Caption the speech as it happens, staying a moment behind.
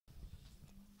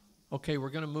Okay, we're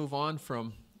going to move on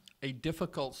from a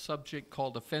difficult subject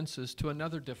called offenses to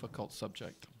another difficult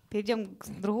subject. Перейдем к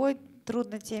другой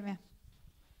трудной теме.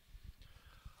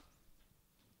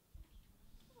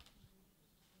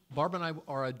 Barb and I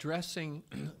are addressing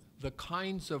the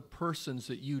kinds of persons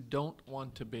that you don't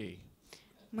want to be.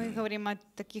 Мы говорим о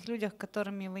таких людях,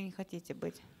 которыми вы не хотите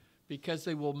быть. Because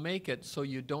they will make it so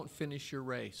you don't finish your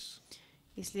race.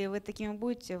 Если вы такими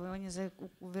будете, вы не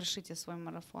завершите свой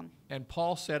марафон. And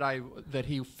Paul said that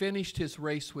he finished his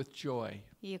race with joy.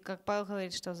 И как Павел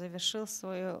говорит, что завершил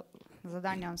свое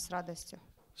задание он с радостью.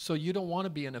 So you don't want to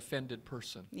be an offended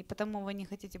person. И потому вы не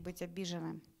хотите быть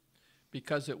обиженным.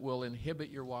 Because it will inhibit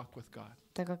your walk with God.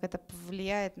 Так как это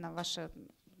влияет на вашу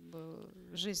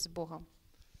жизнь с Богом.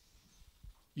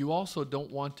 You also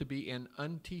don't want to be an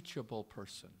unteachable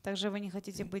person. Также вы не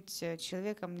хотите быть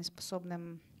человеком,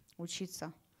 неспособным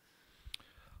учиться.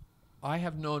 I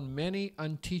have known many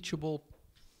unteachable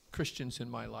Christians in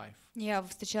my life. Я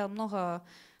встречал много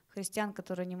христиан,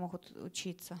 которые не могут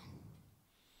учиться.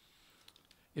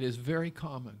 It is very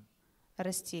common.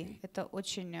 Расти. Это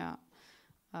очень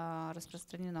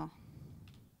распространено.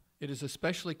 It is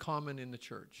especially common in the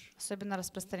church. Особенно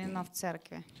распространено в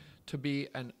церкви. To be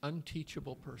an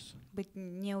unteachable person. Быть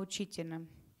неучительным.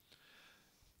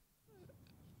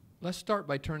 Let's start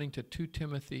by turning to 2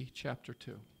 Timothy chapter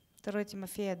 2. 2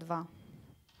 Тимофея 2.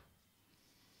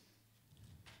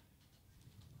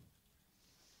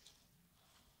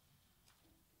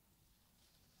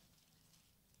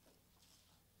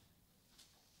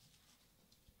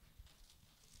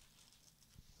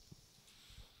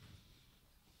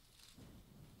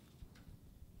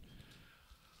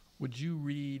 Would you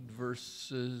read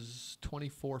verses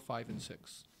 24, 5, and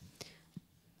 6?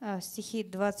 Стихи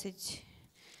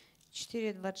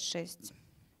 24-26.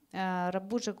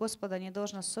 «Рабу же Господа не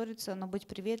должно ссориться, но быть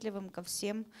приветливым ко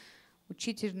всем,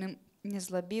 учительным,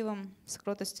 незлобивым, с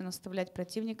кротостью наставлять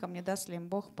противникам, не даст ли им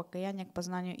Бог покаяние к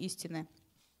познанию истины,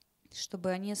 чтобы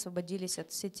они освободились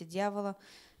от сети дьявола,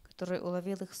 который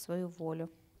уловил их в свою волю».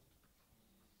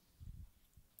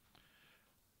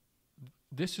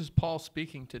 This is Paul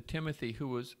speaking to Timothy, who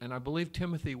was, and I believe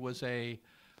Timothy was a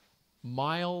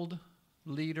mild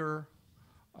leader,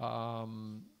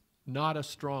 not a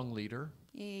strong leader.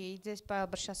 И здесь Павел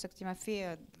обращался к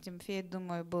Тимофею. Тимофей,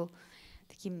 думаю, был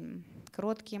таким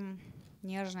кротким,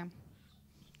 нежным.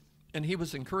 And he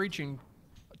was encouraging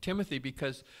Timothy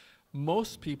because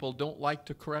most people don't like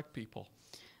to correct people.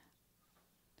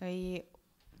 И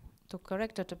to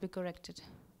correct or to be corrected.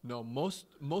 No,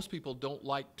 most people don't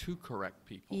like to correct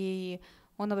people. И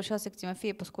он обращался к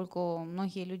Тимофею, поскольку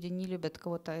многие люди не любят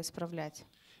кого-то исправлять.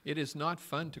 It is not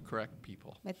fun to correct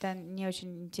people. Это не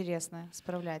очень интересно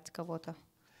исправлять кого-то.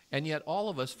 And yet all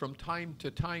of us from time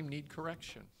to time need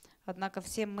correction. Однако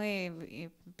все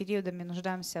мы периодами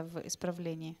нуждаемся в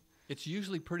исправлении. It's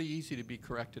usually pretty easy to be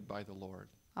corrected by the Lord.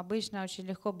 Обычно очень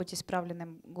легко быть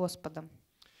исправленным Господом.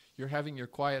 You're having your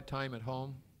quiet time at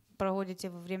home. Проводите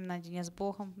время наедине с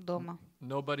Богом дома.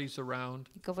 Nobody's around.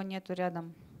 Никого нету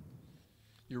рядом.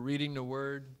 You're reading the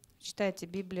Word. Читаете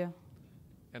Библию.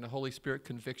 And the Holy Spirit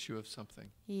convicts you of something.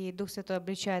 И Дух Святой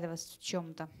обличает вас в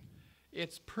чем-то.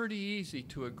 It's pretty easy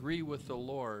to agree with the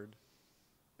Lord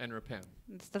and repent.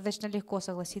 Достаточно легко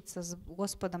согласиться с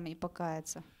Господом и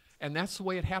покаяться. And that's the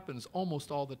way it happens almost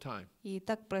all the time. И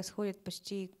так происходит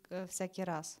почти всякий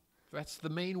раз. That's the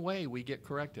main way we get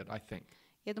corrected, I think.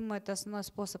 Я думаю, это основной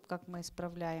способ, как мы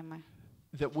исправляемы.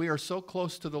 That we are so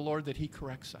close to the Lord that He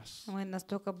corrects us. Мы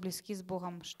настолько близки с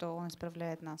Богом, что Он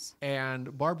исправляет нас.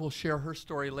 And Barb will share her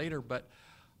story later, but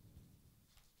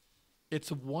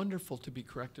it's wonderful to be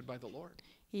corrected by the Lord.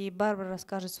 И Барбара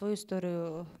расскажет свою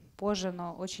историю позже,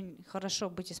 но очень хорошо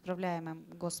быть исправляемым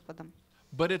Господом.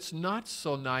 But it's not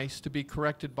so nice to be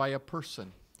corrected by a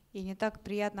person. И не так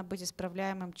приятно быть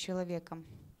исправляемым человеком.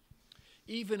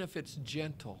 Even if it's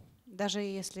gentle. Даже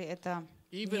если это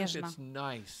нежно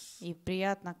и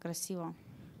приятно, красиво.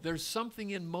 There's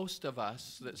something in most of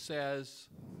us that says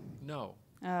no.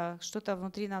 Что-то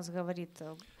внутри нас говорит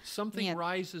Something нет.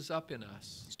 rises up in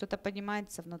us. Что-то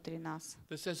поднимается внутри нас.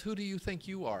 That says, who do you think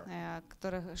you are?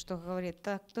 Которое, что говорит,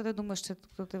 кто ты думаешь,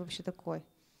 кто ты вообще такой?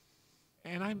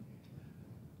 And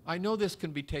I know this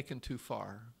can be taken too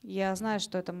far. Я знаю,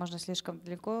 что это можно слишком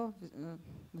далеко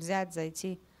взять,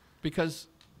 зайти. Because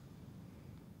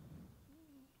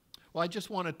well, I just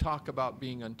want to talk about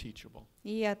being unteachable.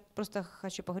 И я просто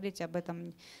хочу поговорить об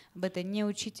этой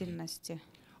неучительности.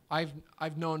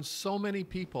 I've known so many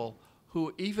people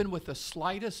who, even with the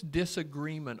slightest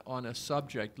disagreement on a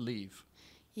subject, leave.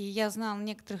 И я знал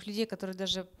некоторых людей, которые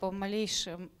даже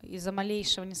из-за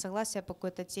малейшего несогласия по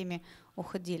какой-то теме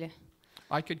уходили.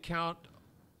 I could count,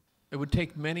 it would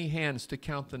take many hands to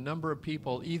count the number of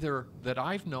people, either that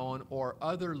I've known or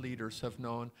other leaders have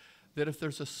known, that if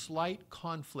there's a slight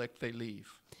conflict, they leave.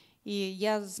 И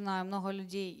я знаю много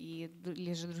людей,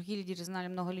 или же другие лидеры знали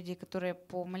много людей, которые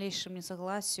по малейшему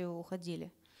несогласию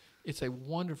уходили. It's a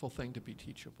wonderful thing to be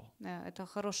teachable. Это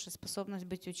хорошая способность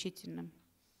быть учительным.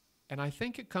 And I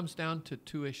think it comes down to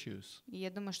two issues. И я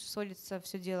думаю, что сводится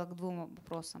все дело к двум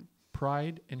вопросам.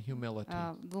 Pride and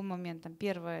humility. Двум моментам.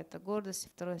 Первое — это гордость, и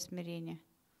второе — смирение.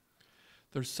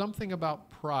 There's something about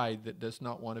pride that does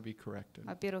not want to be corrected.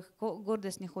 Во-первых,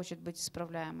 гордость не хочет быть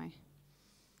исправляемой.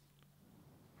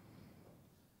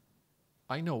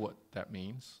 I know what that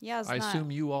means. Я I знаю.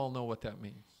 assume you all know what that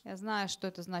means. Я знаю, что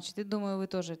это значит, и думаю, вы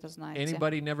тоже это знаете.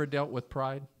 Anybody never dealt with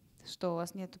pride? Что у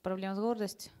вас нет проблем с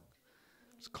гордостью?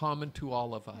 It's common to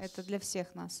all of us. Это для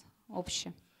всех нас,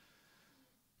 общее.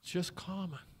 It's just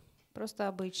common. Просто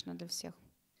обычно для всех.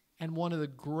 And one of the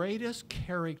greatest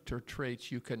character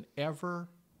traits you can ever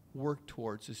work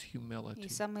towards is humility. И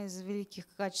самое из великих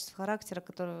качеств характера,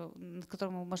 над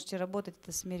которым вы можете работать,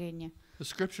 это смирение. The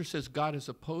scripture says God is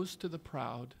opposed to the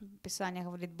proud Писание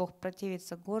говорит, Бог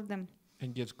противится гордым,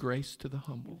 and gives grace to the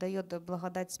humble. дает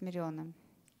благодать смиренным.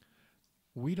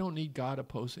 We don't need God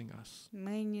opposing us.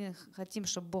 Мы не хотим,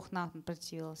 чтобы Бог нам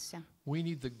противился. We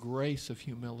need the grace of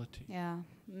humility.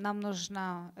 Нам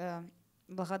нужна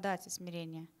благодать и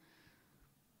смирение.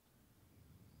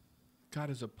 God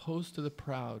is opposed to the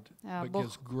proud, but Бог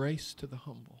gives grace to the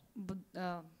humble.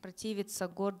 Противится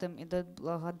гордым и дает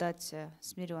благодать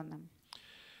смиренным.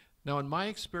 Now, in my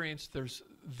experience,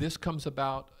 this comes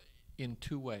about in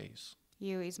two ways.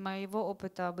 И из моего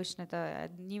опыта обычно это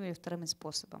одним или вторым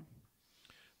способом.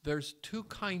 There's two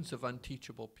kinds of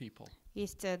unteachable people.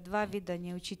 Есть два вида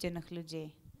неучительных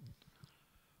людей.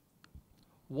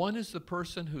 One is the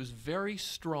person who's very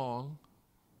strong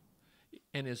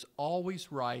and is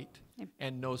always right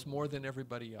and knows more than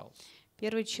everybody else.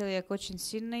 Первый человек очень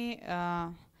сильный,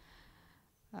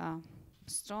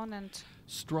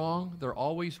 Strong, they're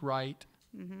always right,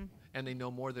 and they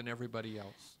know more than everybody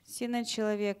else. Сильный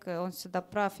человек, он всегда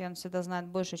прав, и он всегда знает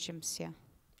больше, чем все.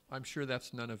 I'm sure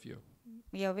that's none of you.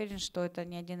 Я уверен, что это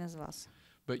не один из вас.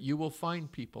 But you will find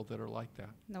people that are like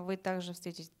that. Но вы также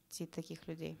встретите таких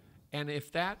людей. And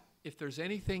if there's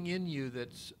anything in you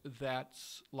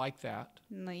that's like that,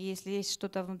 Но если есть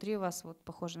что-то внутри вас, вот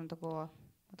похоже на такую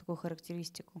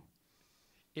характеристику,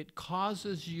 it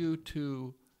causes you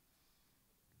to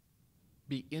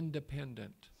be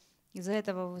independent. из-за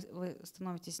этого вы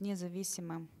становитесь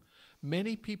независимым.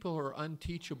 Many people who are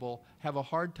unteachable have a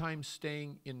hard time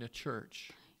staying in the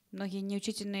church. Многие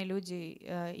неучительные люди,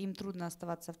 им трудно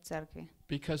оставаться в церкви,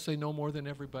 Because they know more than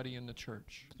everybody in the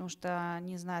church. потому что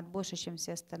они знают больше, чем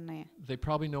все остальные. They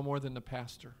probably know more than the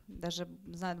pastor. Даже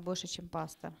знают больше, чем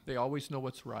пастор. They always know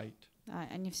what's right.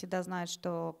 Они всегда знают,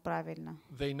 что правильно.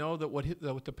 They know that what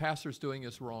the pastor's doing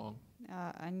is wrong.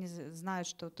 Они знают,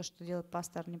 что то, что делает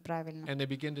пастор, неправильно. And they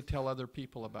begin to tell other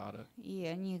people about it. И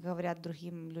они говорят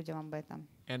другим людям об этом.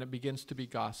 And it begins to be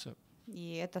gossip.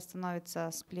 И это становится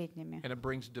сплетнями. And it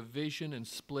brings division and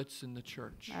splits in the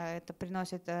church. Это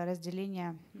приносит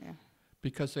разделение,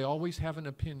 Because they always have an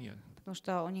opinion. потому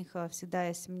что у них всегда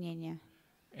есть мнение.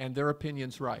 And their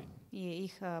opinion's right. И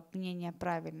их мнение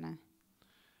правильное.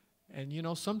 And you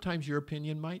know, sometimes your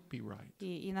opinion might be right.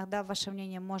 И иногда ваше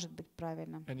мнение может быть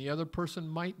правильным. And the other person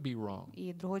might be wrong.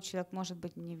 И другой человек может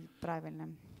быть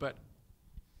неправильным. But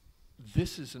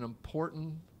this is an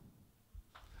important.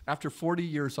 After 40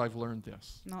 years, I've learned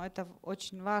this. Но это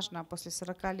очень важно. После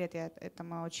 40 лет я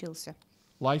этому учился.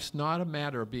 Life's not a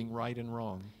matter of being right and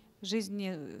wrong.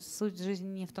 Суть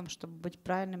жизни не в том, чтобы быть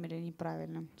правильным или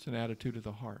неправильным. It's an attitude of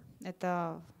the heart.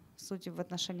 Это суть в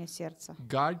отношении сердца.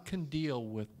 God can deal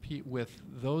with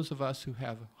those of us who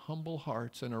have humble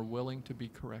hearts and are willing to be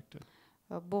corrected.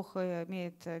 Бог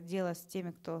имеет дело с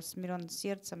теми, кто смирен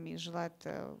сердцем и желает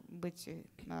быть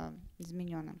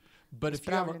измененным, But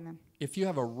исправленным. if you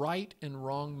have a right and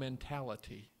wrong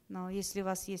mentality, Но если у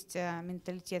вас есть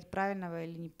менталитет правильного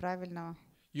или неправильного,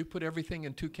 you put everything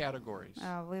in two categories.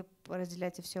 вы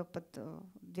разделяете все под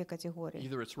две категории.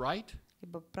 Either it's right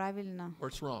Либо правильно, or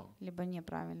it's wrong. либо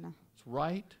неправильно. It's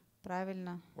right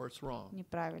Правильно, or it's wrong.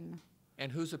 неправильно.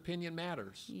 And whose opinion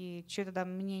matters? И чье тогда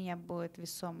мнение будет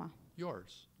весомо?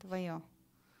 Yours. Твое.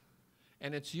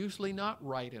 And it's usually not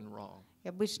right and wrong. И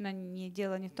обычно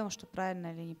дело не в том, что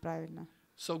правильно или неправильно.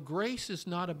 So grace is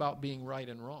not about being right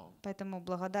and wrong. Поэтому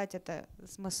благодать — это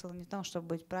смысл не в том, чтобы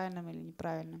быть правильным или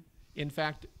неправильным. In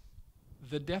fact,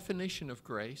 the definition of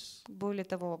grace Более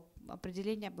того,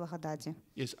 определение благодати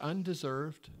is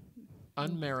undeserved,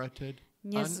 unmerited,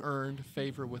 unearned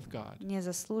favor with God.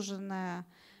 Незаслуженная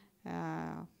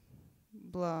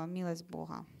милость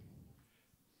Бога,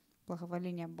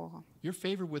 благоволение Бога. Your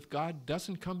favor with God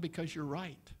doesn't come because you're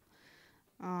right,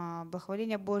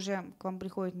 Благоволение Божие к вам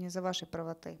приходит не из-за вашей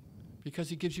правоты, because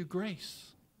He gives you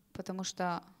grace. потому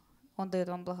что Он дает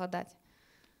вам благодать.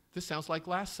 This sounds like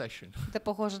last session. Это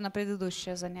похоже на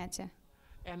предыдущее занятие.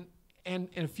 And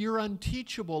if you're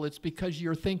unteachable, it's because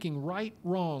you're thinking right,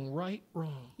 wrong.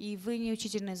 И вы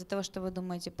неучительны из-за того, что вы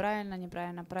думаете правильно,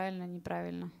 неправильно, правильно,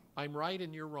 неправильно. I'm right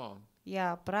and you're wrong.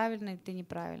 Я правильный, ты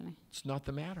неправильный. It's not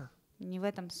the matter. Не в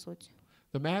этом суть.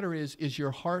 The matter is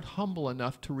your heart humble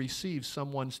enough to receive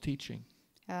someone's teaching?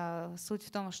 Суть в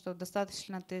том, что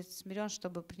достаточно ты смирен,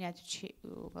 чтобы принять,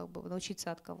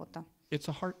 научиться от кого-то. It's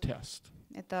a heart test.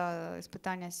 Это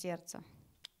испытание сердца.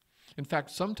 In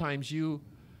fact, sometimes you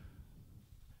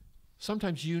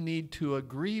need to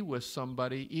agree with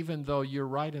somebody even though you're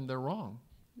right and they're wrong.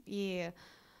 И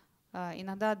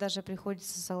иногда даже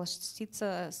приходится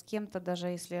согласиться с кем-то, даже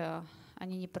если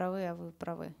они не правы, а вы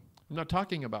правы. I'm not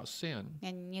talking about sin.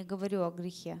 Я не говорю о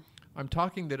грехе. I'm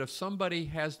talking that if somebody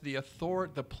has the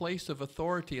place of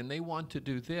authority and they want to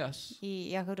do this, И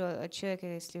я говорю о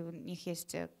человеке, если у них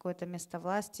есть какое-то место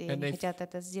власти, и они хотят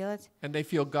это сделать, and they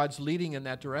feel God's leading in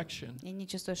that direction, и они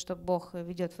чувствуют, что Бог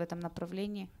ведет в этом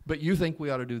направлении, but you think we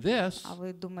ought to do this, а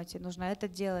вы думаете, нужно это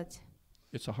делать,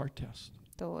 it's a heart test.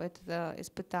 то это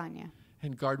испытание.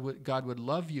 And God would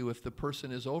love you if the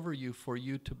person is over you for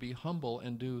you to be humble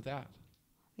and do that.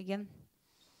 Again?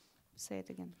 Say it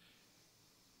again.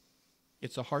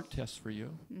 It's a heart test for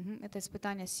you. Это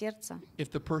испытание сердца.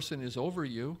 If the person is over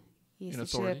you in Если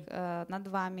authority, человек над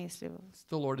вами, если,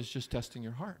 the Lord is just testing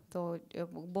your heart. то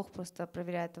Бог просто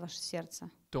проверяет ваше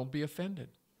сердце. Don't be offended.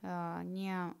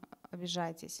 Не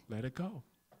обижайтесь, Let it go.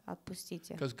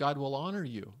 отпустите, Because God will honor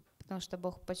you, потому что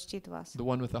Бог почтит вас, the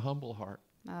one with a humble heart.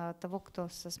 того, кто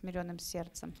со смиренным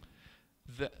сердцем.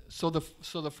 So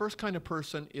the first kind of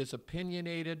person is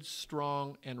opinionated,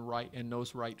 strong, and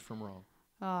knows right from wrong.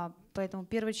 Поэтому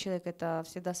первый человек — это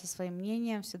всегда со своим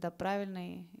мнением, всегда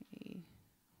правильный.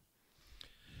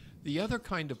 The other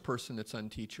kind of person that's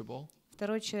unteachable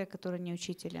Второй человек, который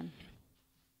неучителен,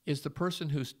 is the person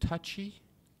who's touchy.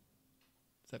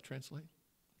 Does that translate?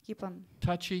 keep on.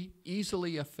 Touchy,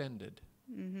 easily offended.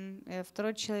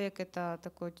 Второй человек — это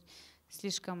такой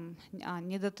слишком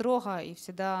недотрога, и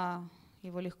всегда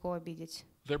его легко обидеть.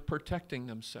 They're protecting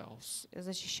themselves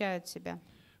Защищают себя.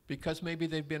 because maybe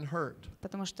they've been hurt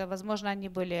Потому что, возможно, они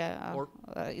были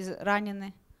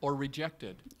ранены or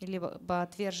rejected. или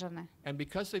отвержены. And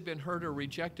because they've been hurt or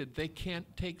rejected, they can't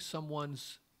take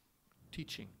someone's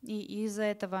teaching. И из-за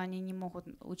этого они не могут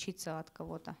учиться от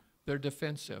кого-то. They're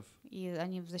defensive. И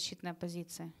они в защитной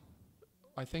позиции.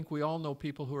 I think we all know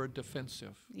people who are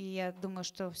defensive. И я думаю,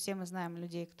 что все мы знаем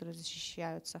людей, которые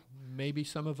защищаются. Maybe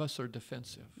some of us are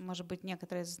defensive. Может быть,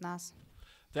 некоторые из нас.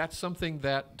 That's something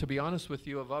that, to be honest with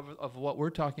you, of what we're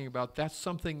talking about, that's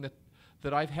something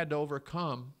that I've had to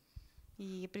overcome.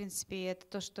 И, в принципе, это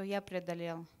то, что я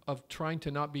преодолел, Of trying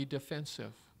to not be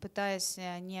defensive. пытаясь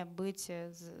не быть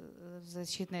в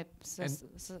защитной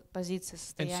позиции, And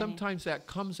состоянии. sometimes that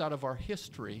comes out of our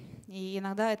history И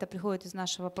иногда это приходит из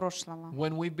нашего прошлого,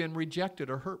 when we've been rejected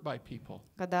or hurt by people.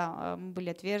 когда мы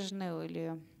были отвержены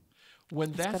или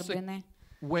When оскорблены.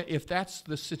 if that's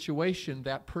the situation,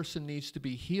 that person needs to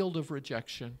be healed of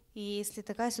rejection. И если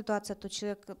такая ситуация, то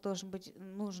человек должен быть,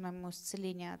 нужно ему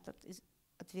исцеление от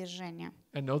отвержения.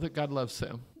 And know that God loves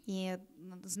them. И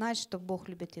знать, что Бог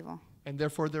любит его. And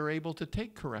therefore they're able to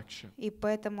take correction. И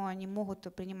поэтому они могут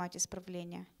принимать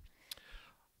исправление.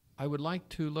 I would like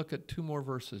to look at two more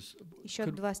verses. Еще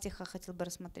два стиха хотел бы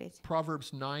рассмотреть.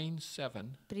 Proverbs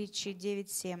 9:7. Притчи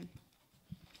 9:7.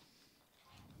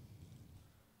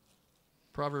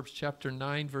 Proverbs chapter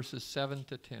 9, verses 7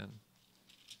 to 10.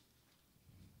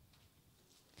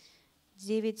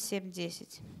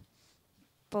 9:7-10.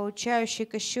 Поучающий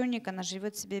кощунника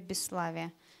наживет себе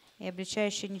бесславие, и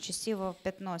обличающий нечестивого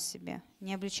пятно себе.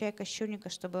 Не обличай кощунника,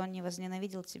 чтобы он не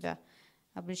возненавидел тебя.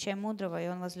 Обличай мудрого, и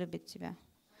он возлюбит тебя.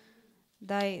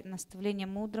 Дай наставление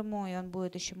мудрому, и он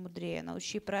будет еще мудрее.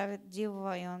 Научи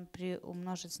праведивого, и он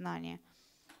приумножит знание.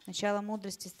 Начало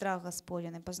мудрости — страх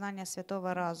Господень, и познание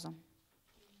святого разум.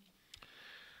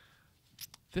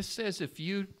 This says if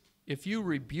you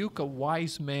rebuke a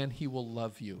wise man, he will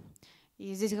love you.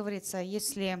 И здесь говорится,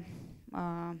 если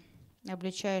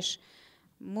обличаешь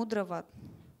мудрого,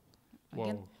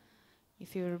 again,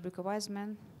 if you rebuke a wise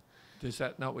man. Is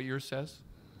that not what yours says?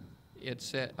 It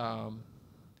said,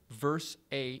 verse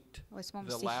 8,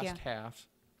 the last half,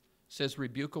 says,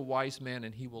 rebuke a wise man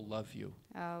and he will love you.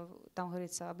 Там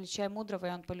говорится, обличай мудрого, и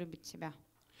он полюбит тебя.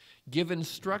 Give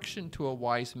instruction to a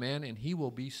wise man and he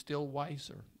will be still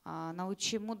wiser.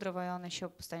 Научи мудрого, и он еще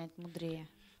станет мудрее.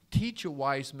 Teach a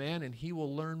wise man and he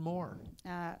will learn more.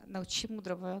 Научи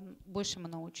мудрого, и он большему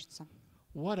научится.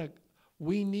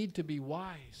 We need to be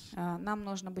wise. Нам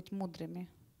нужно быть мудрыми.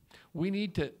 We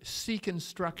need to seek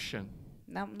instruction.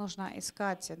 Нам нужно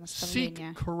искать Seek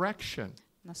наставления, correction.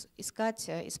 искать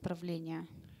исправления.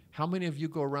 How many of you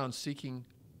go around seeking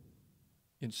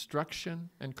instruction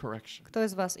and correction? Кто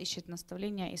из вас ищет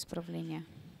наставления и исправления?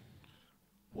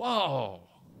 Whoa!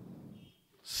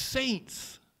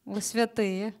 Saints! Вы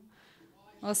святые.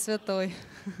 О, святой.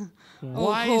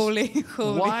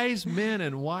 Wise men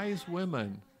and wise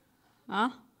women.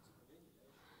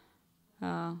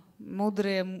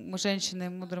 Мудрые женщины,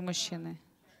 мудрые мужчины.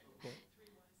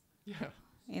 Yeah.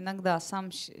 Иногда,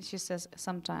 she says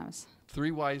sometimes.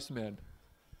 3 wise men.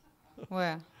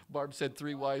 Where? Barb said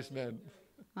 3 wise men.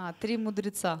 3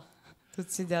 мудреца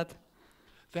тут сидят.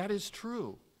 That is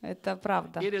true. Это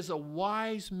правда. It is a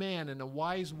wise man and a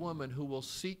wise woman who will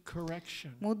seek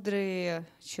correction. Мудрый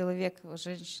человек,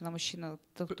 женщина, мужчина,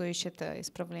 тот, кто ищет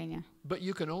исправления. But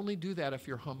you can only do that if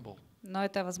you're humble. Но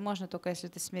это возможно только если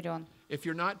ты смирен. If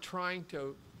you're not trying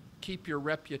to keep your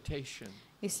reputation.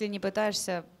 Если не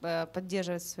пытаешься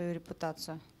поддерживать свою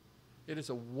репутацию. It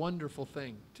is a wonderful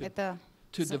thing Это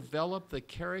to develop the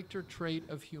character trait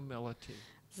of humility.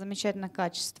 Замечательное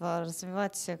качество,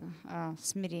 развивать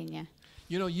смирение.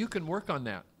 You know, you can work on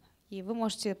that. И вы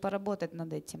можете поработать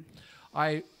над этим.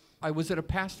 I was at a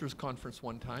pastor's conference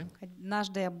one time.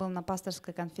 Однажды я был на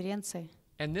пасторской конференции.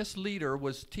 And this leader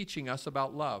was teaching us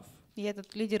about love. И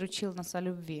этот лидер учил нас о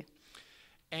любви.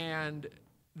 And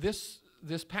this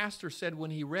pastor said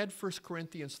when he read 1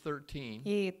 Corinthians 13,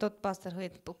 И тот пастор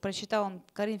говорит, прочитал он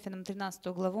Коринфянам 13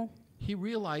 главу, he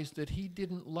realized that he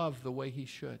didn't love the way he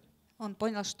should. он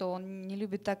понял, что он не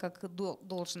любит так, как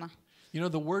должно. You know,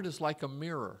 the word is like a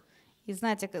mirror. И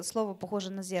знаете, слово похоже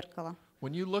на зеркало.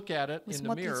 When you look at it Вы in the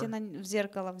смотрите mirror,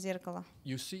 в зеркало,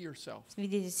 you see yourself.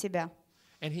 видите себя.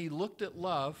 And he looked at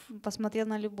love, Посмотрел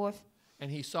на любовь and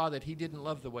he saw that he didn't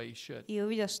love the way he should. и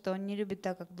увидел, что он не любит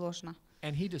так, как должно.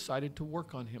 And he decided to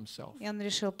work on himself. И он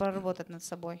решил поработать над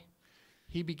собой.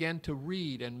 He began to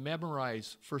read and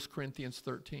memorize 1 Corinthians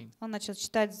 13. Он начал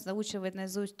читать, заучивать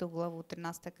наизусть ту главу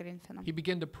 13 Коринфянам. He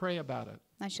began to pray about it.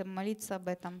 Начал молиться об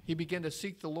этом. He began to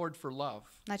seek the Lord for love.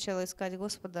 Начал искать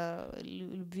Господа,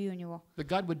 любви у него. That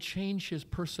God would change his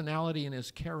personality and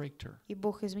his character. И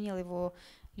Бог изменил его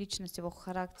личность, его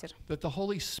характер. That the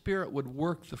Holy Spirit would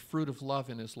work the fruit of love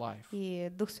in his life. И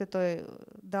Дух Святой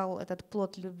дал этот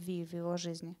плод любви в его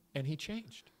жизни. And he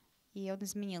changed. И он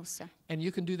изменился. And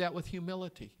you can do that with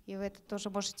humility. И вы это тоже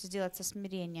можете сделать со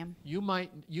смирением. You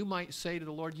might say to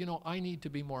the Lord, you know, I need to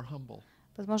be more humble.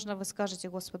 Возможно, вы скажете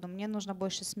Господу, мне нужно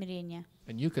больше смирения.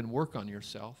 And you can work on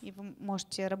yourself. И вы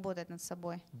можете работать над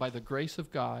собой. By the grace of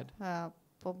God,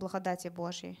 По благодати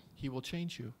Божьей. he will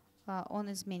change you. Он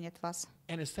изменит вас.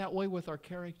 And it's that way with our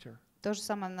character. То же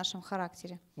самое в нашем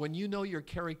характере. When you know your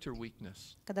character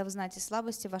weakness, Когда вы знаете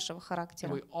слабости вашего and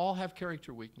характера, we all have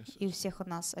character weaknesses, и у всех у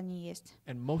нас они есть.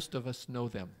 and most of us know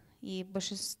them. И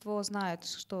большинство знают,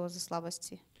 что за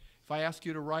слабости. If I ask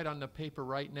you to write on the paper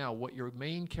right now what your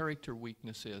main character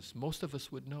weakness is, most of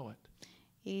us would know it.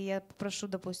 И я попрошу,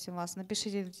 допустим, вас,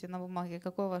 напишите на бумаге,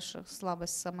 какая ваша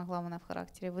слабость, самая главная в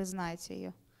характере. Вы знаете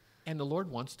ее. And the Lord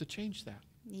wants to change that.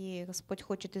 И Господь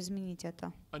хочет изменить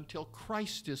это, Until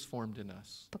Christ is formed in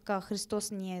us. пока Христос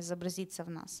не изобразится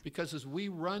в нас. Because as we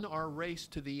run our race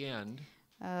to the end,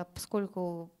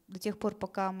 Поскольку до тех пор,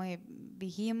 пока мы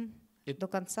бегим до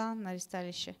конца на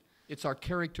ресталище, it's our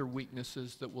character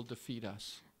weaknesses that will defeat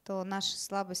us. то наши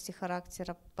слабости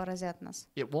характера поразят нас,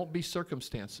 It won't be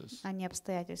circumstances. а не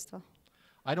обстоятельства.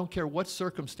 I don't care what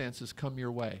circumstances come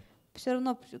your way. Все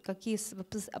равно, какие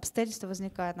обстоятельства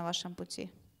возникают на вашем пути.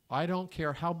 I don't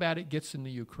care how bad it gets in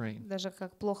the Ukraine. Даже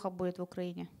как плохо будет в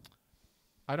Украине.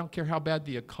 I don't care how bad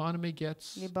the economy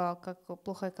gets, Либо как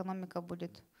плохо экономика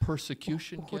будет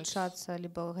persecution gets, ухудшаться,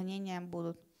 либо гонения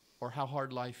будут, or how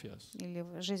hard life is. или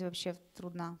жизнь вообще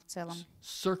трудна в целом.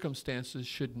 Circumstances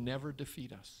should never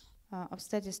defeat us.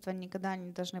 Обстоятельства никогда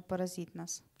не должны поразить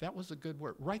нас. That was a good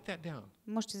word. Write that down.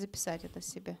 Можете записать это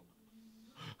себе.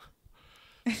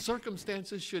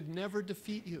 Circumstances should never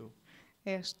defeat you.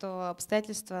 Что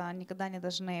обстоятельства никогда не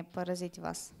должны поразить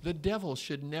вас. The devil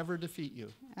should never defeat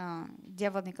you.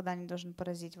 Дьявол никогда не должен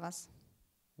поразить вас.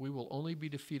 We will only be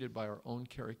defeated by our own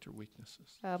character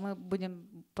weaknesses. Мы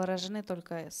будем поражены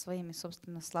только своими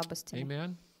собственными слабостями.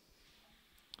 Amen.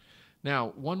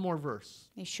 Now, one more verse.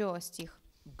 Еще стих.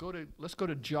 let's go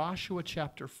to Joshua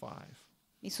chapter 5.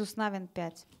 Иисус Навин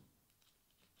 5.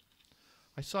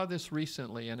 I saw this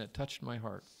recently and it touched my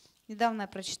heart. Недавно я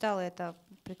прочитала, это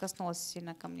прикоснулось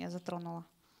сильно ко мне, затронуло.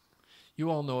 You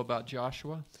all know about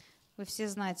Joshua. Вы все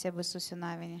знаете об Иисусе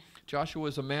Навине. Joshua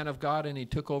was a man of God and he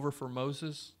took over for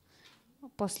Moses.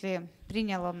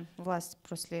 Принял он власть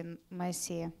после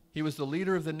Моисея. He was the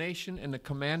leader of the nation and the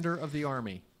commander of the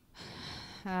army.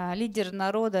 Лидер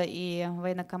народа и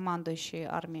военнокомандующий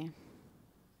армии.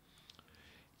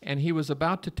 And he was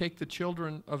about to take the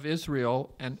children of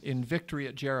Israel and in victory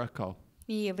at Jericho.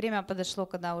 И время подошло,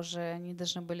 когда уже они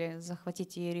должны были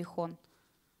захватить Иерихон.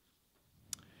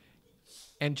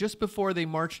 And just before they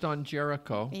marched on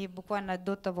Jericho, И буквально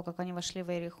до того, как они вошли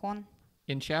в Иерихон,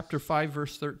 in chapter 5,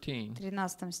 verse 13, в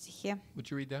 13 стихе,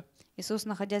 would you read that? Иисус,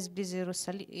 находясь вблизи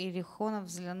Иерихона,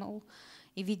 взглянул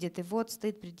и видит, и вот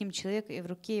стоит перед ним человек, и в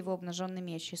руке его обнаженный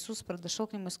меч. Иисус подошел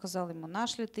к нему и сказал ему: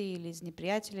 «Наш ли ты или из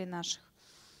неприятелей наших?»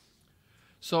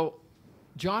 So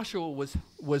Joshua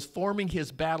was forming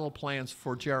his battle plans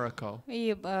for Jericho.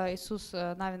 И Иисус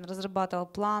Навин разрабатывал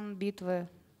план битвы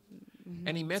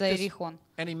And he за Иерихон.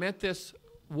 met this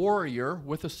warrior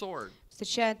with a sword.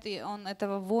 Встречает и он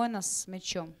этого воина с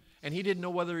мечом. And he didn't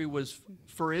know whether he was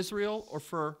for Israel or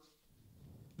for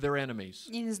their enemies.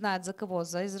 И не знает, за кого,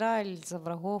 за Израиль или за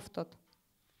врагов тот.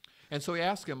 And so he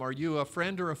asked him, "Are you a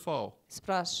friend or a foe?"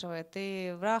 Спрашивает: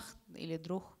 ты враг или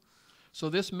друг? So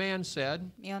this man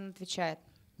said, И он отвечает: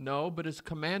 "No, but as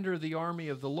commander of the army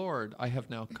of the Lord, I have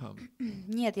now come."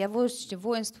 нет, я вождь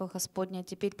воинства Господня,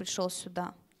 теперь пришел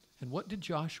сюда. And what did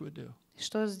Joshua do?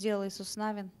 Что сделал Иисус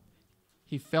Навин?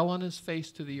 He fell on his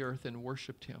face to the earth and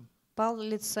worshipped him. Пал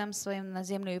лицем своим на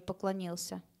землю и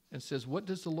поклонился. And says, "What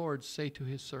does the Lord say to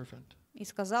his servant?" И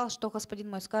сказал, что Господин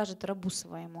мой скажет рабу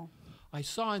своему. I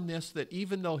saw in this that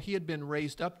even though he had been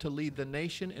raised up to lead the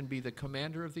nation and be the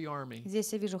commander of the army,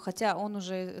 Здесь я вижу, хотя он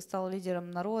уже стал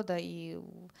лидером народа и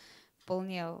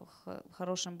вполне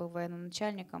хорошим был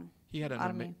военачальником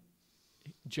армии,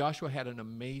 Joshua had an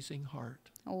amazing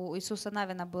heart. у Иисуса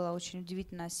Навина было очень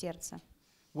удивительное сердце.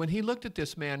 When he looked at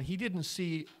this man, he didn't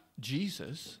see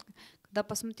Jesus. Когда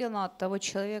посмотрел на того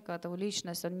человека, того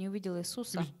личность, он не увидел He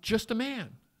Иисуса, was just a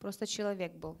man. просто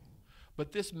человек был.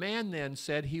 But this man then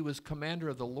said he was commander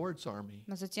of the Lord's army.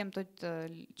 Но затем тот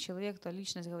человек, та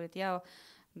личность говорит: я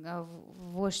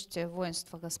вождь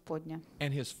воинства Господня.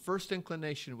 And his first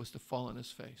inclination was to fall on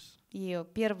his face. И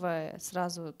первое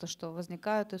сразу то, что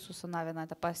возникает у Иисуса Навина,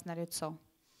 это пасть на лицо.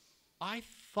 I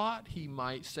thought he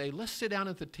might say, "Let's sit down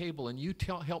at the table and you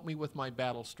help me with my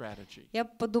battle strategy." Я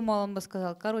подумала, он бы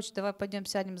сказал: короче, давай пойдем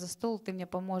сядем за стол, ты мне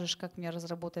поможешь, как мне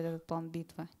разработать этот план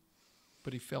битвы.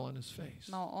 But he fell on his face.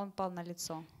 Но он пал на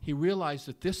лицо. He realized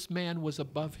that this man was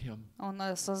above him Он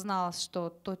осознал, что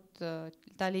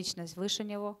та личность выше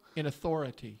него in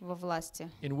authority, во власти,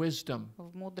 in wisdom.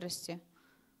 в мудрости.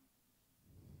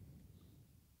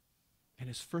 And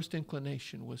his first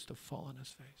inclination was to fall on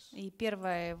his face. И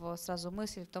первая его сразу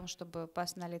мысль в том, чтобы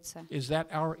пасть на лице. Is that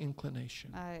our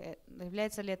inclination?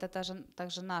 Является ли это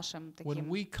также нашим When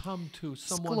таким we come to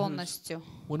склонностью,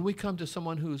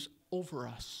 someone who's over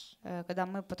us, когда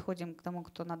мы подходим к тому,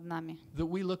 кто над нами, that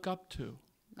we look up to,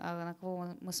 на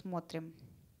кого мы смотрим?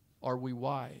 are we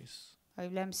wise?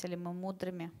 Являемся ли мы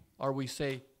мудрыми? Are we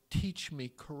say, "Teach me,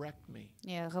 correct me"?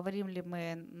 Говорим ли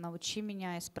мы: научи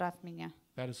меня, исправь меня?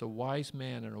 That is a wise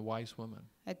man and a wise woman.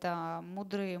 Это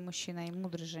мудрый мужчина и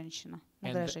мудрая женщина.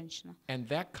 Мудрая женщина. And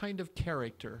that kind of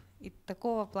character И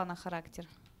такого плана характер,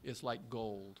 is like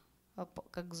gold.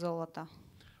 как золото.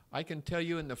 I can tell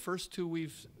you in the first two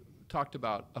we've talked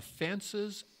about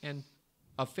offenses and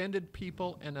offended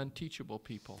people and unteachable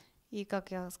people. И,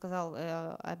 как я сказал,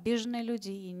 обиженные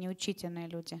люди и неучительные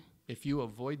люди. If you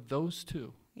avoid those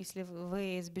two, Если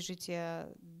вы избежите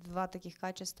два таких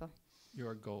качества,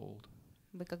 you're gold.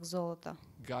 вы как золото.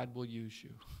 God will use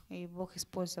you. И Бог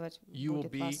использовать You will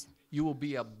будет вас.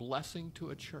 be a blessing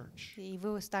to a church. И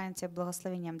вы станете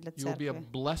благословением для You will be a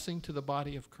церкви. blessing to the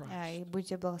body of И Christ.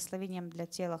 будете благословением для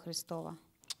тела Христова.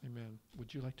 Amen.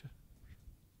 Would you like to?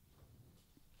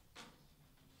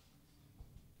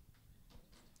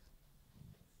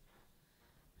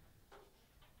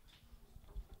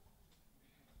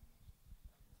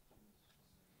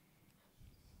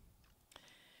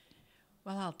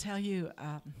 Well, I'll tell you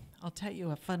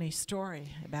a funny story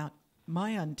about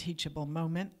my unteachable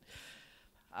moment.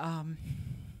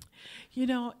 You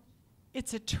know,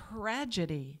 it's a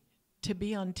tragedy to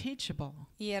be unteachable.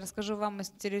 И я расскажу вам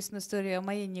интересную историю о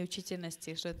моей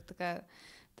неучительности, что это такая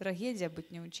трагедия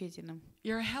быть неучительным.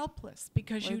 You're helpless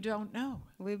because you don't know,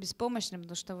 Вы беспомощны,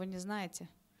 потому что вы не знаете.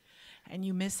 and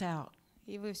you miss out.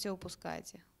 и вы все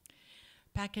упускаете.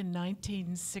 Back in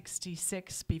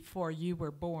 1966, before you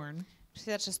were born, В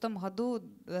 1966 году,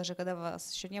 даже когда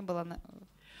вас еще не было,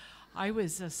 I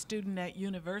was a student at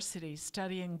university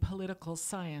studying political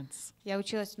science. я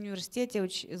училась в университете,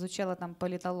 изучала там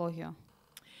политологию.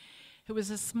 It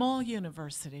was a small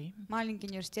university, Маленький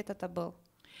университет это был.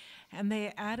 and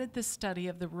they added the study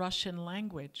of the Russian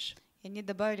language И они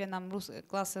добавили нам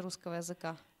классы русского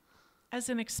языка, as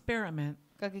an experiment.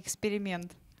 как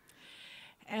эксперимент.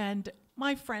 And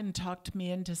my friend talked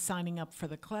me into signing up for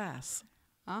the class.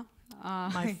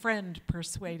 My friend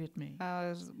persuaded me.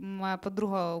 Моя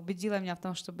подруга убедила меня в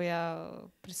том, чтобы я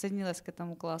присоединилась к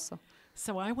этому классу.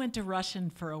 So I went to Russian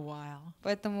for a while.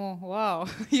 Поэтому, вау,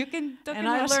 you can talk in And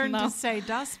I Russian learned now. to say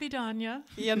 «до свидания».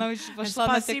 Я пошла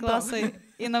на эти Спасибо. классы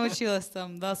и научилась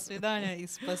там «до свидания» и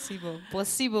 «спасибо».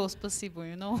 Спасибо, спасибо,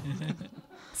 you know.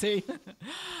 See?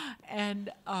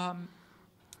 And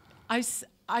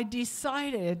I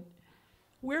decided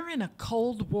we're in a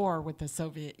cold war with the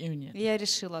Soviet Union. И я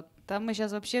решила, там мы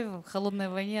сейчас вообще в холодной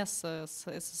войне с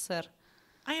СССР.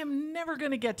 I am never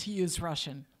going to get to use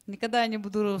Russian. Никогда я не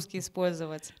буду русский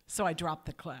использовать. So I dropped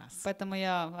the class. Поэтому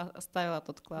я оставила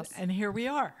тот класс. And here we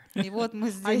are. И вот мы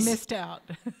I здесь. missed out.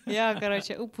 Я,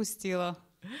 упустила.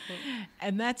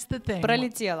 And that's the thing.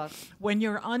 Пролетела. When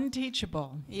you're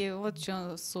unteachable, И вот в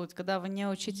чем суть. Когда вы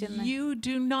неучительны, you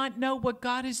do not know what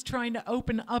God is trying to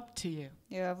open up to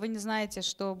you. вы не знаете,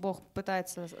 что Бог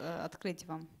пытается открыть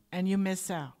вам. And you miss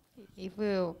out. И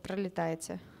вы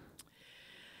пролетаете.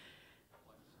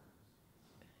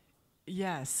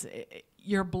 Yes,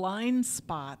 your blind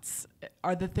spots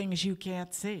are the things you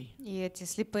can't see. И эти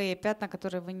слепые пятна,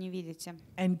 которые вы не видите.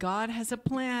 And God has a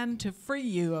plan to free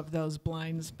you of those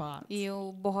blind spots. И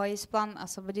у Бога есть план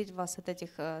освободить вас от этих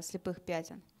слепых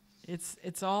пятен.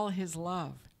 It's all His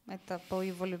love. Это по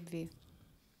Его любви.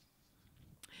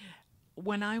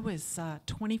 When I was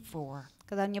 24,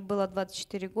 Когда мне было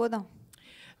 24 года,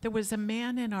 there was a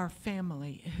man in our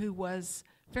family who was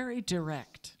very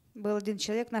direct. был один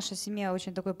человек в нашей семье,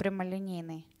 очень такой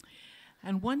прямолинейный.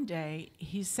 And one day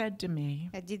he said to me,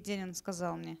 Один день он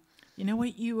сказал мне, you know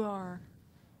what you are?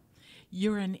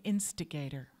 You're an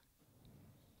instigator.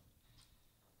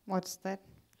 what's that?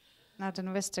 Not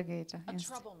investigator. A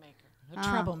troublemaker. A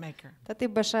Ah. troublemaker. Да ты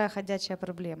большая ходячая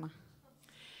проблема.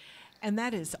 And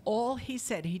that is all he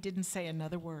said. He didn't say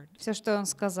another word. Все, что он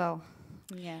сказал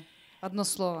мне, одно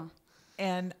слово.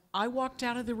 And I walked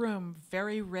out of the room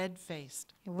very red-faced.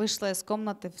 Вышла из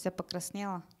комнаты, вся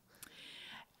покраснела.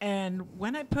 And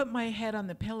when I put my head on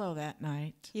the pillow that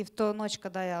night, И в ту ночь,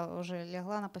 когда я уже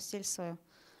легла на постель свою,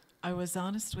 I was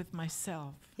honest with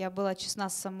myself. я была честна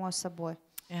с самой собой.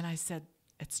 And I said,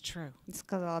 it's true. И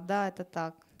сказала, да, это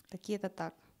так, такие это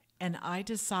так. And I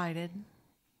decided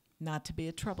not to be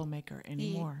a troublemaker И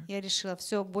anymore. я решила,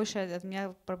 все, больше от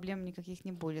меня проблем никаких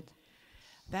не будет.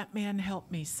 That man helped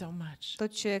me so much.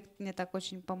 Тот человек мне так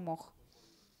очень помог.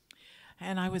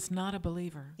 And I was not a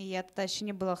believer. И я тогда еще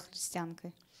не была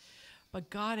христианкой. But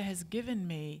God has given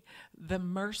me the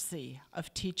mercy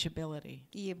of teachability.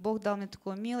 И Бог дал мне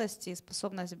такую милость и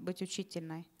способность быть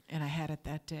учительной. And I had it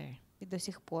that day. И до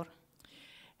сих пор.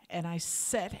 And I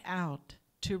set out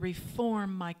to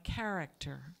reform my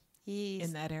character И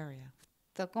in that area.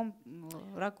 в таком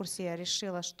ракурсе я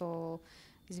решила, что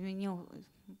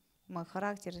мой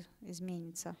характер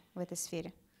изменится в этой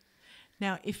сфере.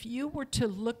 Now, if you were to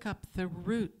look up the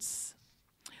roots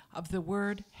of the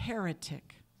word heretic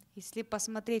Если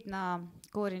посмотреть на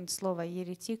корень слова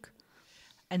еретик,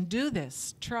 and do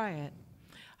this, try it.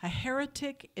 A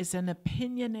heretic is an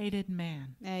opinionated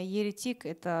man. еретик —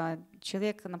 это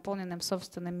человек, наполненным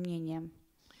собственным мнением.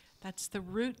 That's the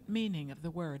root meaning of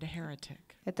the word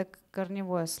heretic. Это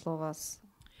корневое слово,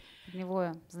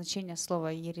 корневое значение слова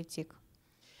еретик.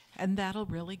 And that'll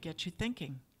really get you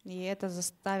thinking. И это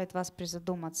заставит вас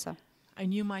призадуматься.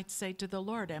 And you might say to the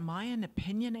Lord, am I an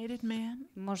opinionated man?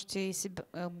 Можете и себя,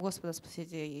 Господа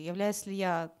спросить, являюсь ли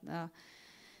я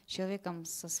человеком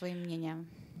со своим мнением?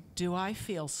 Do I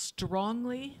feel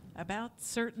strongly about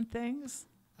certain things?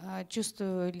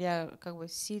 Чувствую ли я как бы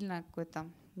сильно какое-то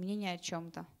мнение о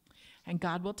чем-то? And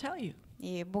God will tell you.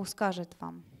 И Бог скажет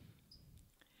вам.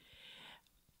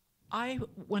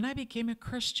 When I became a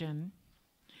Christian,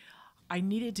 I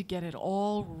needed to get it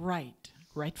all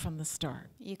right from the start.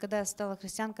 И когда я стала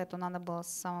христианкой, то надо было с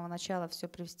самого начала все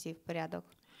привести в порядок.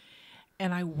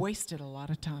 And I wasted a lot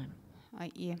of time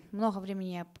И много времени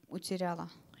я утеряла,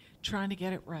 trying to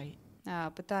get it right,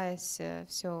 пытаясь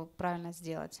все правильно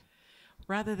сделать,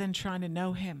 rather than trying to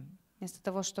know Him, вместо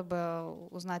того, чтобы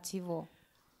узнать Его,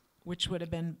 which would have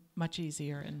been much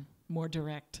easier and more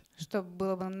direct. Чтобы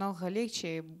было бы намного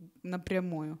легче и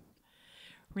напрямую.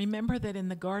 Remember that in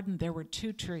the garden there were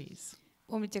 2 trees.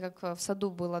 Помните, как в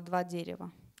саду было 2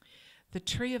 дерева? The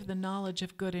tree of the knowledge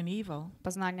of good and evil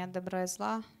Познание добра и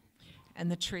зла and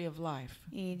the tree of life.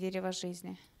 и дерево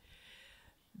жизни.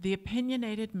 The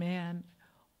opinionated man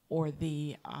or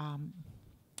the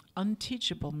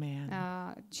unteachable man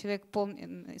Человек,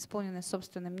 исполненный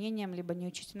собственным мнением, либо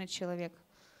неучительный человек,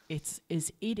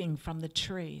 is eating from the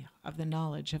tree of the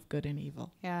knowledge of good and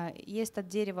evil. Есть от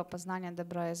дерева познания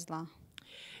добра и зла.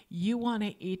 You want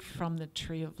to eat from the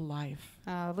tree of life.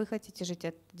 Вы хотите жить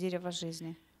от дерева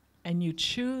жизни. And you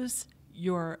choose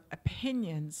your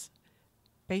opinions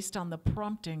based on the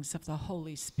promptings of the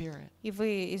Holy Spirit. И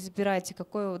вы избираете,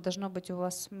 какое должно быть у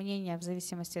вас мнение в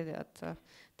зависимости от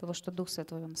того, что Дух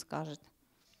Святой вам скажет.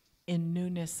 In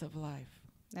newness of life.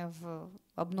 В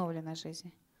обновленной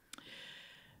жизни.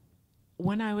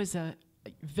 When I was a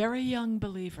very young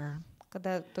believer,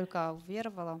 когда я только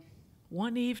веровала,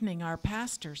 one evening our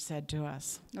pastor said to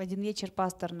us, в один вечер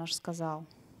пастор наш сказал,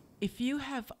 if you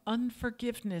have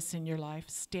unforgiveness in your life,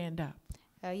 stand up.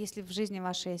 Если в жизни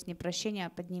вашей есть непрощение,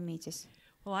 поднимитесь.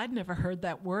 Well, I'd never heard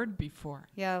that word before.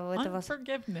 Я этого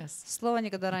Unforgiveness. слова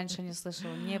никогда раньше не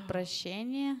слышала.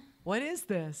 Непрощение. What is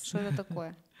this? Что это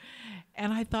такое?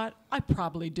 And I thought, I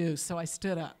probably do, so I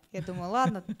stood up. Я думаю,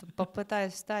 ладно,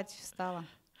 попытаюсь встать, встала.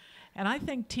 And I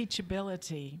think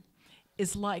teachability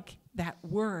is like that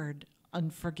word,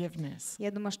 unforgiveness. Я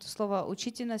думаю, что слово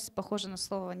учительность похоже на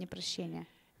слово непрощение.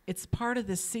 It's part of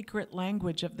the secret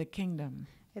language of the kingdom.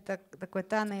 Это такой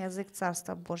тайный язык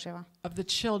Царства Божьего. Of the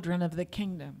children of the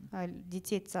kingdom.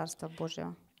 Детей Царства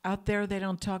Божьего. Out there they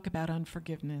don't talk about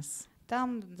unforgiveness.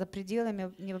 Там за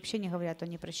пределами вообще не говорят о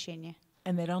непрощении.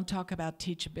 And they don't talk about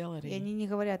teachability. И они не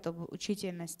говорят об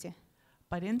учительности.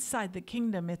 But inside the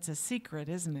kingdom it's a secret,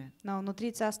 isn't it? Но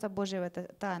внутри Царства Божьего это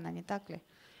тайна, не так ли?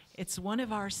 It's one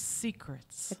of our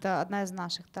secrets. Это одна из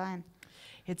наших тайн.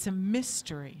 It's a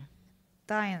mystery.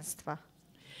 Таинство.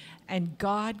 And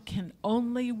God can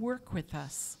only work with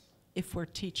us if we're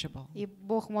teachable. И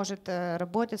Бог может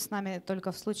работать с нами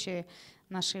только в случае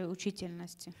нашей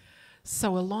учительности.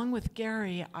 So along with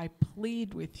Gary, I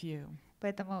plead with you.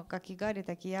 Поэтому, как и Герри,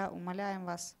 так и я умоляем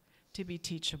вас, to be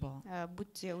teachable.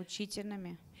 Будьте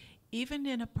учительными. Even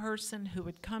in a person who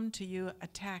would come to you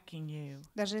attacking you,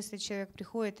 Даже если человек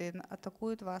приходит и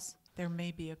атакует вас, there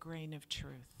may be a grain of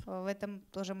truth. В этом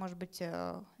тоже может быть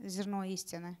зерно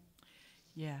истины.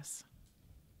 Yes.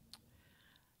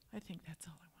 I think that's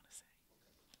all I want to say.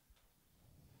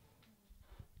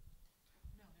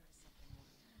 No, there is something more.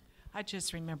 I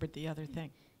just remembered the other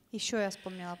thing. Еще я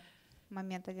вспомнила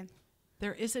момент один.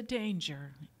 There is a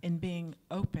danger in being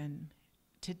open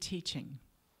to teaching.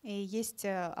 И есть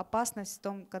опасность в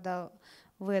том, когда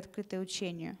вы открыты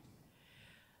учению.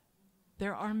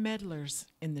 There are meddlers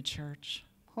in the church.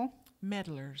 Who?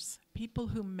 Meddlers, people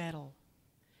who meddle.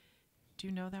 Do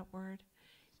you know that word?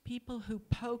 People who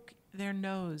poke their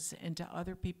nose into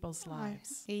other people's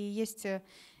lives. И есть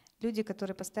люди,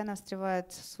 которые постоянно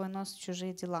встревают свой нос в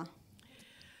чужие дела.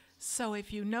 So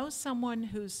if you know someone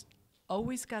who's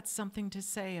always got something to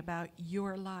say about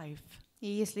your life, И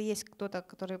если есть кто-то,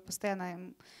 которому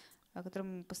постоянно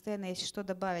есть что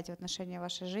добавить в отношении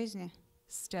вашей жизни,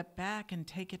 step back and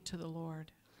take it to the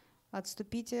Lord.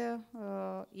 Отступите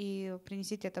и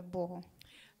принесите это Богу.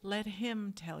 Let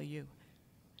Him tell you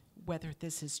whether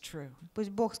this is true. Пусть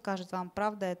Бог скажет вам,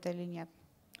 правда это или нет.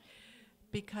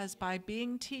 Because by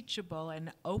being teachable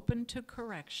and open to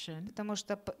correction, Потому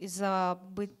что из-за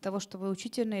того, что вы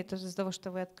учительные, то из-за того,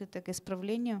 что вы открыты к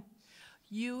исправлению,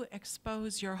 you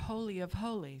expose your holy of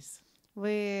holies,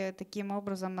 вы таким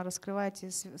образом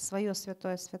раскрываете свое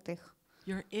святое святых,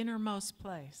 your innermost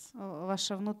place. ваш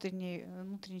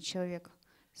внутренний человек.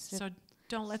 So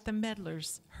don't let the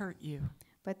meddlers hurt you.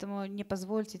 Поэтому не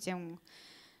позвольте тем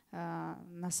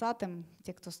носатым,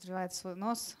 те, кто скрывает свой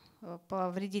нос,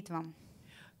 повредить вам.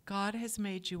 God has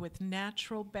made you with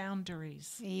natural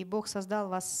boundaries И Бог создал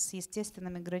вас с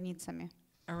естественными границами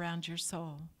around your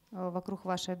soul. Вокруг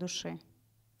вашей души.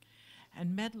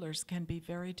 And meddlers can be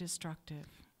very destructive.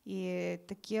 И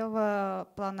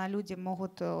такого плана люди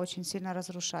могут очень сильно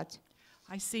разрушать.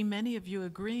 I see many of you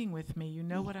agreeing with me. You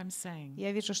know what I'm saying.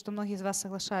 Я вижу, что многие из вас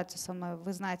соглашаются со мной.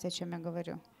 Вы знаете, о чем я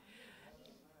говорю.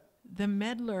 The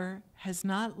meddler has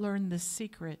not learned the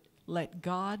secret. Let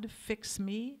God fix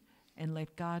me and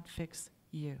let God fix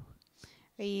you.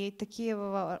 И такие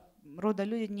рода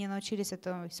люди не научились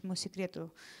этому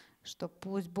секрету, что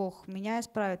пусть Бог меня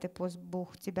исправит, и пусть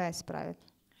Бог тебя исправит.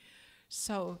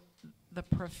 So the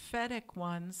prophetic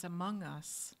ones among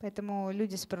us Поэтому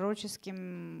люди с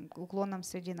пророческим уклоном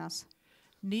среди нас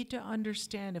need to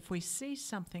understand if we see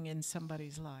something in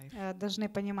somebody's life, должны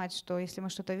понимать, что если мы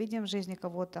что-то видим в жизни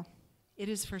кого-то, it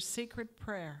is for secret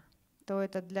prayer то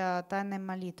это для тайной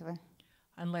молитвы.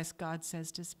 unless God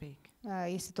says to speak.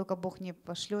 Если только Бог не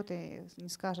пошлет и не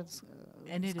скажет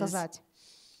And it is, сказать.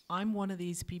 I'm one of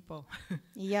these people.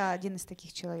 И я один из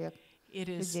таких человек, It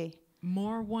is людей.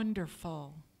 more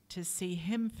wonderful to see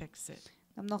Him fix it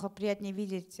Намного приятнее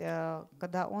видеть,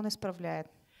 когда Он исправляет,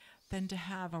 than to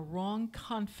have a wrong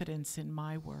confidence in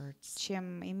my words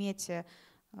чем иметь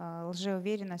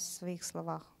лжеуверенность в своих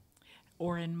словах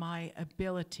or in my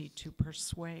ability to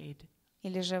persuade.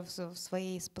 или же в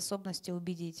своей способности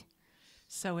убедить.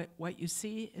 So what you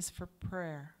see is for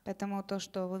prayer. Поэтому то,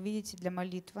 что вы видите для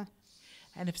молитвы,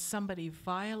 And if somebody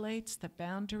violates the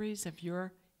boundaries of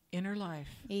your inner life,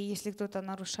 и если кто-то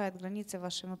нарушает границы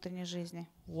вашей внутренней жизни,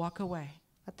 walk away.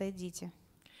 отойдите.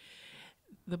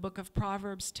 The book of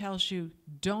Proverbs tells you,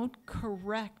 don't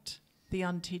correct the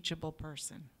unteachable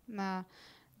person.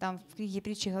 Там в книге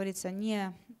притчи говорится: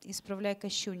 не исправляй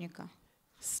кощунника.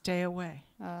 Stay away.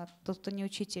 Тот, кто не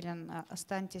учителен,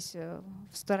 останьтесь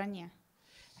в стороне.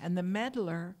 And the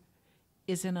meddler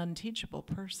is an unteachable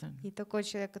person. И такой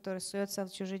человек, который суется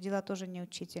в чужие дела, тоже не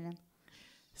учителен.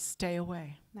 Stay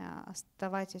away.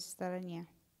 Оставайтесь в стороне.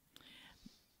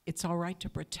 It's all right to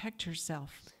protect yourself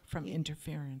from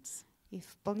interference. И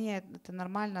вполне это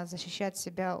нормально защищать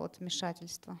себя от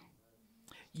вмешательства.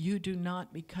 You do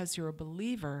not, because you're a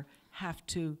believer, have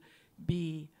to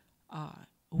be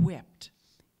whipped.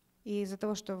 И из-за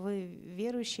того, что вы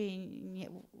верующие,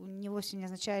 не вовсе не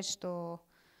означает, что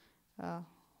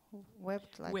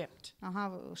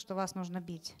Whipped. что вас нужно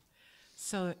бить.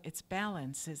 So it's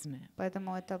balance, isn't it?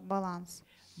 Поэтому это баланс.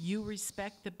 You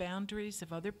respect the boundaries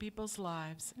of other people's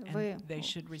lives, Вы and they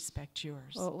should respect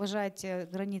yours. уважайте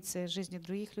границы жизни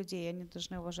других людей, и они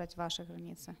должны уважать ваши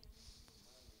границы.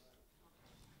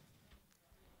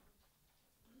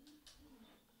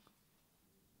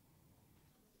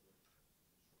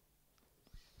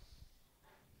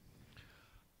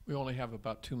 We only have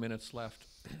about 2 minutes left.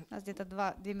 У нас где-то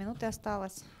 2 минуты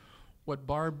осталось. What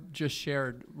Barb just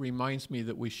shared reminds me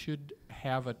that we should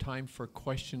have a time for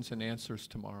questions and answers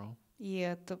tomorrow.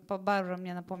 И Барбара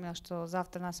мне напомнила, что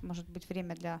завтра у нас может быть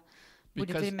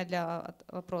будет время для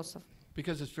вопросов.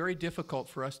 Because it's very difficult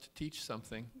for us to teach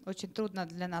something Очень трудно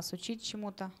для нас учить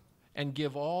чему-то and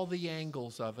give all the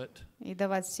angles of it и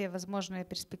давать все возможные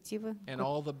перспективы, and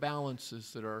all the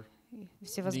balances that are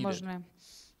все возможные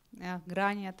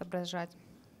грани отображать.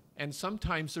 and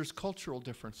sometimes there's cultural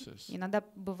differences Иногда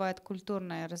бывает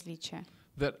культурное различие,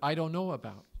 that I don't know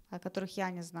about. о которых я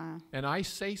не знаю. And I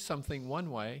say something one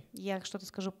way Я что-то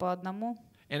скажу по одному,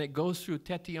 and it goes through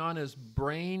Tatiana's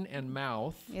brain and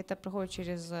mouth и это проходит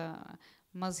через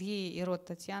мозги и рот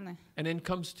Татьяны, and then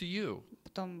comes to you.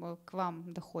 потом к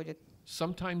вам доходит.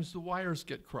 Sometimes the wires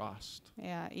get crossed.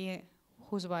 И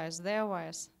whose wires? Their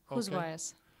wires. Whose Okay.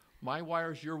 wires? My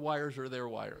wires, your wires, or their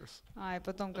wires. И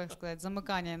потом, как сказать,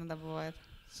 замыкание иногда бывает,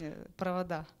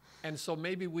 провода. And so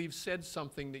maybe we've said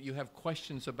something that you have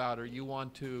questions about or you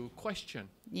want to question.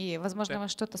 И, возможно, вы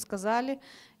что-то сказали,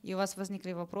 и у вас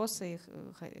возникли вопросы,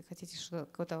 и хотите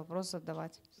какой-то вопрос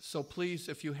задавать. So please,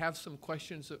 if you have some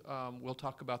questions, we'll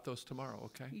talk about those tomorrow,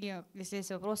 okay? И если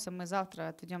есть вопросы, мы завтра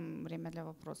отведем время для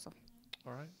вопросов.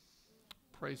 All right?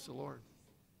 Praise the Lord.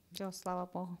 Все, слава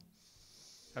Богу.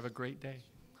 Have a great day.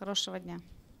 Хорошего дня.